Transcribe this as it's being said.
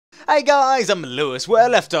Hey guys, I'm Lewis. Where I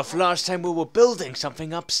left off last time, we were building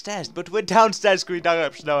something upstairs, but we're downstairs because we dug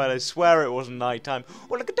up snow, and I swear it wasn't night time.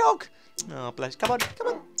 Oh, look, a dog! Oh, bless. Come on, come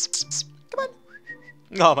on. Come on.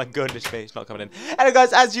 Oh my goodness me, it's not coming in. Anyway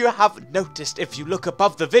guys, as you have noticed, if you look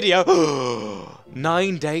above the video,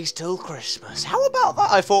 9 days till Christmas. How about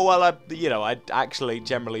that? I thought, well, I actually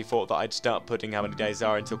generally thought that I'd start putting how many days there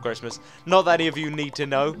are until Christmas. Not that any of you need to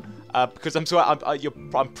know, because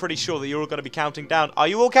I'm pretty sure that you're all going to be counting down. Are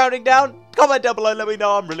you all counting down? Comment down below, let me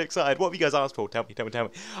know. I'm really excited. What have you guys asked for? Tell me.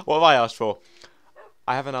 What have I asked for?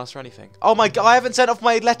 I haven't asked for anything. Oh my god, I haven't sent off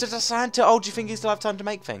my letter to Santa. Oh, do you think you still have time to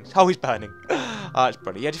make things? Oh, he's burning. Oh, it's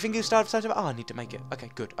brilliant. Yeah, do you think you still have time to make? Oh, I need to make it. Okay,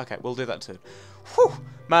 good. Okay, we'll do that soon. Whew,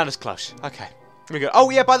 man, it's close. Okay, here we go. Oh,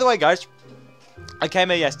 yeah, by the way, guys, I came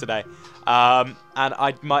here yesterday, and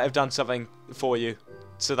I might have done something for you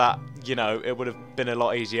so that, you know, it would have been a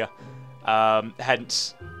lot easier.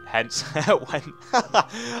 Hence, when,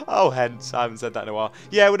 oh, hence, I haven't said that in a while.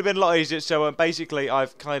 Yeah, it would have been a lot easier, so basically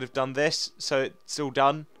I've kind of done this, so it's all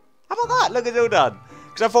done. How about that? Look, it's all done.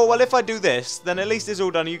 Because I thought, well, if I do this, then at least it's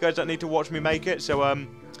all done, you guys don't need to watch me make it, so,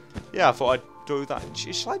 yeah, I thought I'd do that.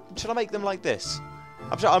 Should I make them like this?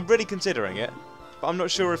 I'm really considering it, but I'm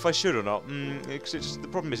not sure if I should or not, because the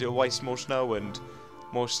problem is it'll waste more snow, and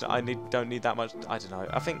more snow, don't need that much, I don't know.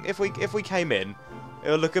 I think if we came in,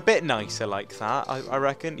 it'll look a bit nicer like that, I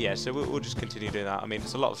reckon. Yeah, so we'll just continue doing that. I mean,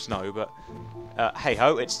 it's a lot of snow, but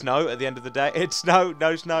hey-ho, it's snow at the end of the day. It's snow,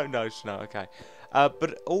 no snow, no snow, okay.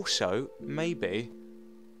 But also, maybe...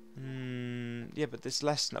 yeah, but there's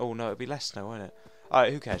less snow. Oh, no, it'll be less snow, won't it?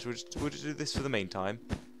 Alright, who cares? We'll just do this for the meantime.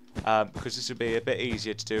 Because this will be a bit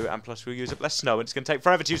easier to do, and plus we'll use up less snow, and it's going to take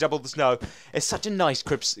forever to use up all the snow. It's such a nice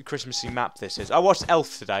Christmassy map, this is. I watched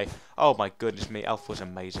Elf today. Oh my goodness me, Elf was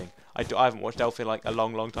amazing. I haven't watched Elf in like a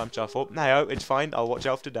long time, so I thought, no, it's fine, I'll watch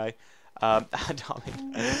Elf today. And I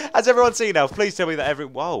mean, has everyone seen Elf? Please tell me that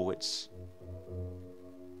whoa, it's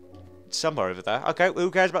somewhere over there. Okay,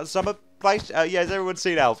 who cares about the summer place? Yeah, has everyone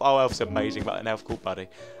seen Elf? Oh, Elf's amazing, but an elf called Buddy.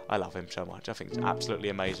 I love him so much. I think it's absolutely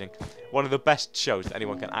amazing. One of the best shows that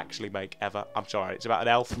anyone can actually make ever. I'm sorry, it's about an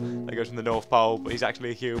elf that goes from the North Pole, but he's actually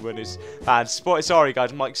a human. Sorry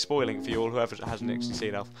guys, I'm like spoiling it for you all, whoever hasn't actually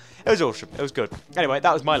seen Elf. It was awesome. It was good. Anyway,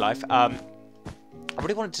 that was my life. I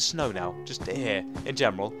really want it to snow now, just here in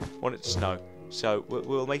general. I want it to snow, so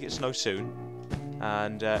we'll make it snow soon.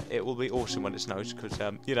 And it will be awesome when it snows, because,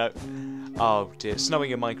 you know, oh dear,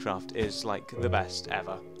 snowing in Minecraft is, like, the best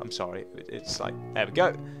ever. I'm sorry, it's like, there we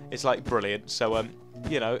go, it's, like, brilliant. So,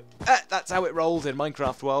 you know, that's how it rolls in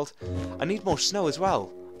Minecraft world. I need more snow as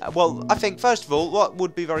well. Well, I think, first of all, what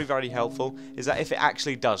would be very, very helpful is that if it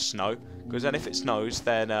actually does snow, because then if it snows,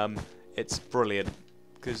 then it's brilliant.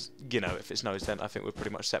 Because, you know, if it snows, then I think we're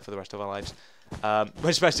pretty much set for the rest of our lives.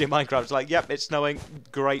 Especially in Minecraft, it's like, yep, it's snowing,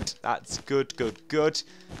 great, that's good.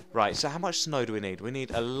 Right, so how much snow do we need? We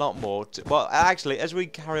need a lot more. Well, actually, as we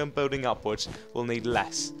carry on building upwards, we'll need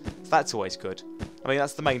less. That's always good. I mean,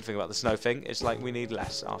 that's the main thing about the snow thing. It's like we need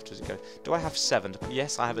less after it goes. Do I have 7?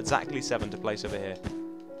 Yes, I have exactly 7 to place over here.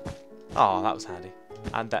 Oh, that was handy.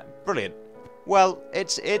 And that, brilliant. Well,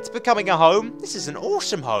 it's becoming a home. This is an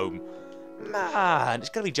awesome home. Man, it's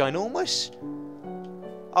going to be ginormous.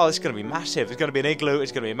 Oh, it's going to be massive. It's going to be an igloo.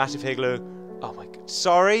 It's going to be a massive igloo. Oh my god.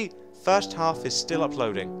 Sorry. First half is still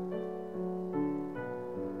uploading.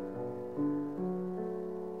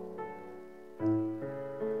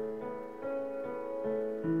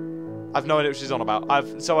 I've no idea what she's on about.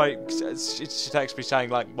 She texts me saying,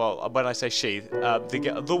 like, well, when I say she,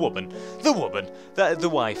 the woman, the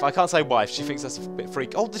wife. I can't say wife. She thinks that's a bit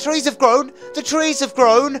freak. Oh, the trees have grown. The trees have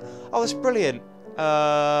grown. Oh, that's brilliant.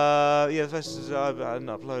 Yeah, the first is I'm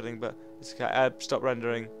not uploading, but it's okay. Stop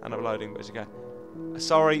rendering and uploading, but it's okay.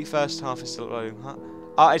 Sorry, first half is still uploading. Huh?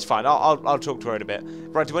 It's fine. I'll talk to her in a bit.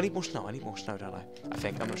 Right, do I need more snow? I need more snow, don't I? I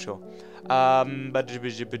think. I'm not sure. Alright,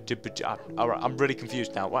 I'm really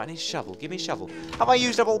confused now. Right, I need a shovel. Give me a shovel. Have I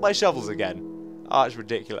used up all my shovels again? Oh, it's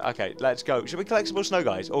ridiculous. Okay, let's go. Should we collect some more snow,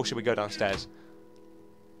 guys? Or should we go downstairs?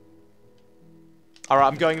 Alright,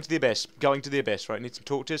 I'm going into the abyss. Going to the abyss. Right, need some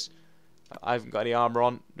torches. I haven't got any armour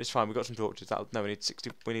on. It's fine, we've got some torches. No, we need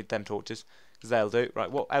 60. We need them torches. Because they'll do.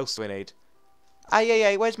 Right, what else do we need?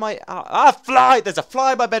 Hey, where's my... fly! There's a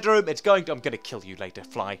fly in my bedroom. It's going to... I'm going to kill you later,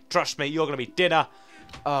 fly. Trust me, you're going to be dinner.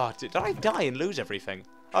 Oh, did I die and lose everything?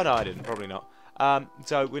 Oh, no, I didn't. Probably not.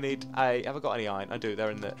 So we need a... Have I got any iron? I do. They're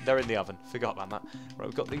in the oven. Forgot about that. Right,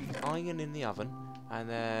 we've got the iron in the oven. And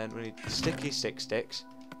then we need sticky sticks.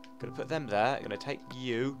 Going to put them there. Going to take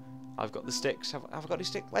you. I've got the sticks. Have I got any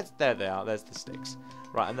sticks? There they are. There's the sticks.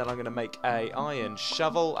 Right, and then I'm going to make a iron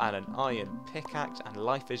shovel and an iron pickaxe. And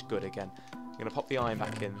life is good again. I'm going to pop the iron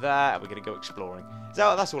back in there, and we're going to go exploring.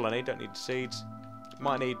 That's all I need. Don't need seeds.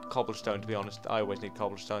 Might need cobblestone, to be honest. I always need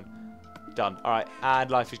cobblestone. Done. Alright, and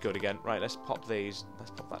life is good again. Right, let's pop these.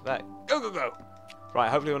 Let's pop that there. Go, go, go! Right,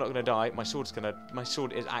 hopefully we're not going to die. My sword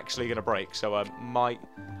is actually going to break, so I've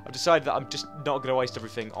decided that I'm just not going to waste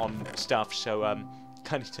everything on stuff, so I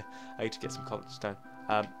need to get some cobblestone.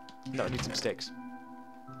 No, I need some sticks.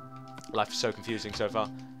 Life is so confusing so far.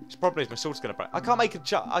 The problem is my sword's going to break. I can't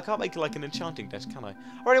make like an enchanting desk, can I?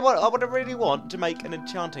 I would really want to make an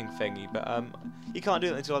enchanting thingy, but you can't do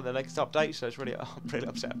that until the next update, so I'm really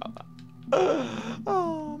upset about that.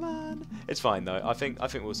 Oh man, it's fine though. I think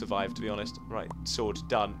we'll survive, to be honest. Right, sword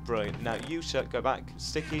done, brilliant. Now you, sir, go back.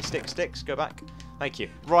 Sticks, go back. Thank you.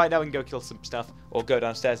 Right, now we can go kill some stuff, or go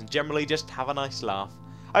downstairs and generally just have a nice laugh.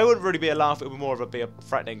 I wouldn't really be a laugh; it would be more of a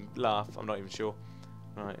threatening laugh. I'm not even sure.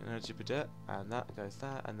 Right, and that goes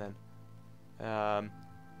there, and then I'm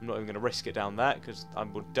not even going to risk it down there because I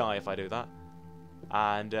would die if I do that.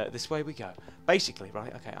 And this way we go. Basically,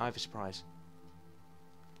 right? Okay, I have a surprise.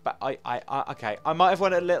 But okay, I might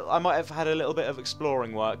have had a little bit of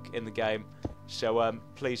exploring work in the game, so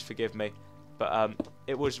please forgive me. But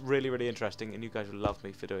it was really, really interesting, and you guys will love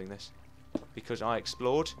me for doing this because I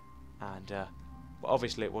explored, and well,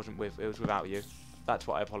 obviously it was without you. That's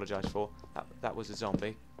what I apologise for. That was a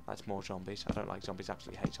zombie. That's more zombies. I don't like zombies.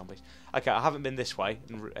 Absolutely hate zombies. Okay, I haven't been this way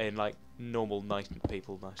in like normal, nice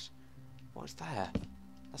peopleness. What's there?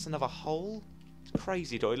 That's another hole. It's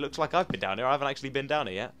crazy, though. It looks like I've been down here. I haven't actually been down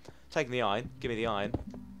here yet. Taking the iron. Give me the iron.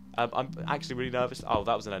 I'm actually really nervous. Oh,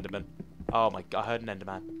 that was an Enderman. Oh my god, I heard an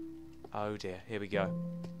Enderman. Oh dear. Here we go.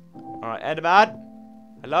 Alright, Enderman.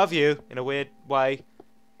 I love you in a weird way.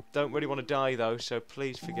 Don't really want to die, though, so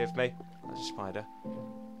please forgive me. There's a spider.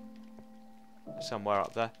 Somewhere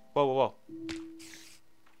up there. Whoa, whoa, whoa.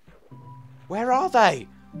 Where are they?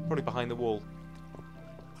 Probably behind the wall.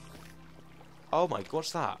 Oh my god,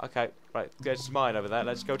 what's that? Okay, right, there's some iron over there.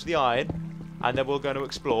 Let's go to the iron, and then we're going to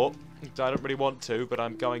explore. I don't really want to, but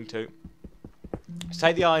I'm going to. Let's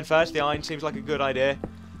take the iron first. The iron seems like a good idea.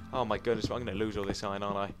 Oh my goodness, I'm going to lose all this iron,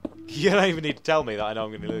 aren't I? You don't even need to tell me that I know I'm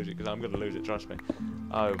going to lose it, because I'm going to lose it, trust me.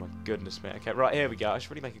 Oh my goodness me. Okay, right, here we go. I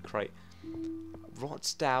should really make a crate.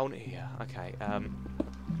 What's down here? Okay,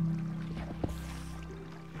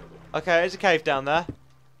 okay, there's a cave down there.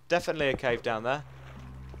 Definitely a cave down there.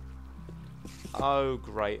 Oh,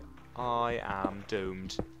 great. I am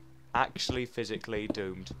doomed. Actually, physically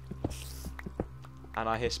doomed. And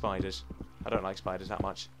I hear spiders. I don't like spiders that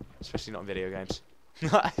much. Especially not in video games.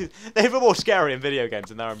 They're even more scary in video games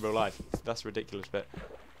than they are in real life. That's a ridiculous bit.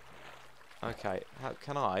 Okay, how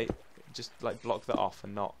can I just, like, block that off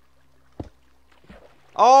and not...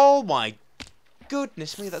 Oh my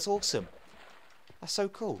goodness me, that's awesome. That's so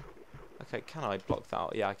cool. Okay, can I block that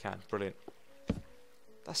out? Yeah, I can. Brilliant.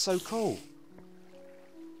 That's so cool.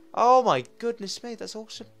 Oh my goodness me, that's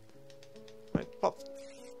awesome. Right, pop.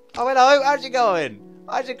 Oh hello, how's it going?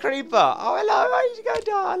 How's a creeper? Oh hello, how's it going?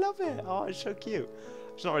 Oh, I love it. Oh, it's so cute.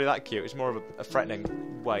 It's not really that cute. It's more of a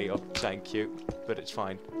threatening way of saying cute, but it's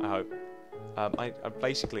fine. I hope. I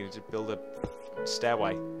basically need to build a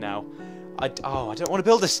stairway now. I don't want to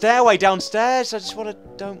build a stairway downstairs. I just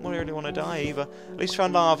don't really want to die either. At least we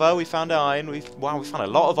found lava. We found iron. Wow, we found a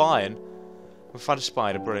lot of iron. We found a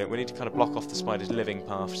spider. Brilliant. We need to kind of block off the spider's living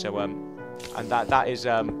path. So and that is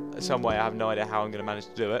some way. I have no idea how I'm going to manage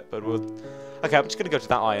to do it, but we'll. Okay, I'm just going to go to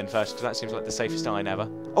that iron first because that seems like the safest iron ever.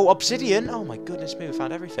 Oh, obsidian! Oh my goodness me, we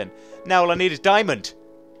found everything. Now all I need is diamond.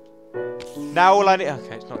 Now all I need...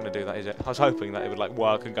 Okay, it's not going to do that, is it? I was hoping that it would, like,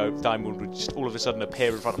 work and go diamond would just all of a sudden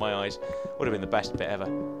appear in front of my eyes. Would have been the best bit ever.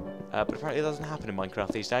 But apparently it doesn't happen in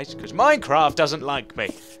Minecraft these days, because Minecraft doesn't like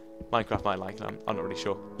me. Minecraft might like me, I'm not really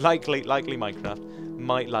sure. Likely Minecraft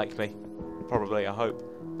might like me. Probably, I hope.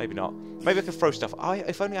 Maybe not. Maybe I could throw stuff.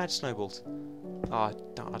 If only I had snowballs. Oh, I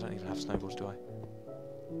don't even have snowballs, do I?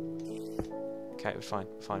 Okay, it was fine.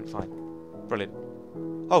 Brilliant.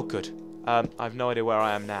 Oh, good. I have no idea where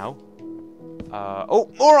I am now. Oh,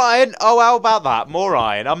 more iron! Oh, how about that? More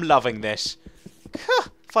iron. I'm loving this.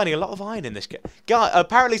 Finding a lot of iron in this game.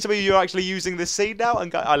 Apparently some of you are actually using this seed now,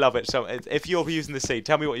 and I love it. So if you're using the seed,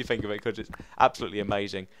 tell me what you think of it, because it's absolutely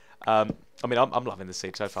amazing. I mean, I'm loving the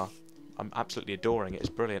seed so far. I'm absolutely adoring it. It's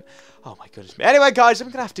brilliant. Oh my goodness me. Anyway, guys, I'm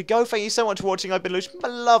going to have to go. Thank you so much for watching. I've been Lewis, my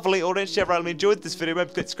lovely audience. If you ever enjoyed this video, remember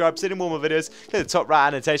to click subscribe, see more of my videos. Click the top right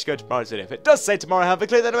annotation, go to tomorrow's video. If it does say tomorrow, have a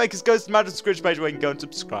click that to make us go to the magic description page where you can go and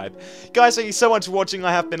subscribe. Guys, thank you so much for watching.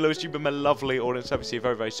 I have been Lewis. You've been my lovely audience. Hope to see you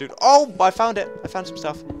very, very soon. Oh, I found it. I found some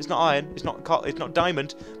stuff. It's not iron. It's not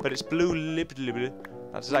diamond, but it's blue.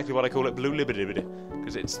 That's exactly what I call it, Blue Liberty,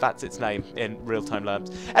 because that's its name in real-time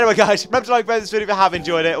terms. Anyway, guys, remember to like this video if you have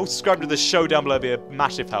enjoyed it. Also, subscribe to the show down below, be a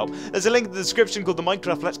massive help. There's a link in the description called the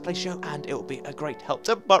Minecraft Let's Play Show, and it will be a great help.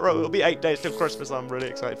 But it'll be 8 days till Christmas. I'm really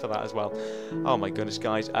excited for that as well. Oh my goodness,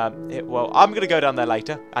 guys. Well, I'm gonna go down there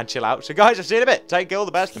later and chill out. So, guys, I'll see you in a bit. Take care, all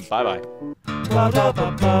the best, and bye bye.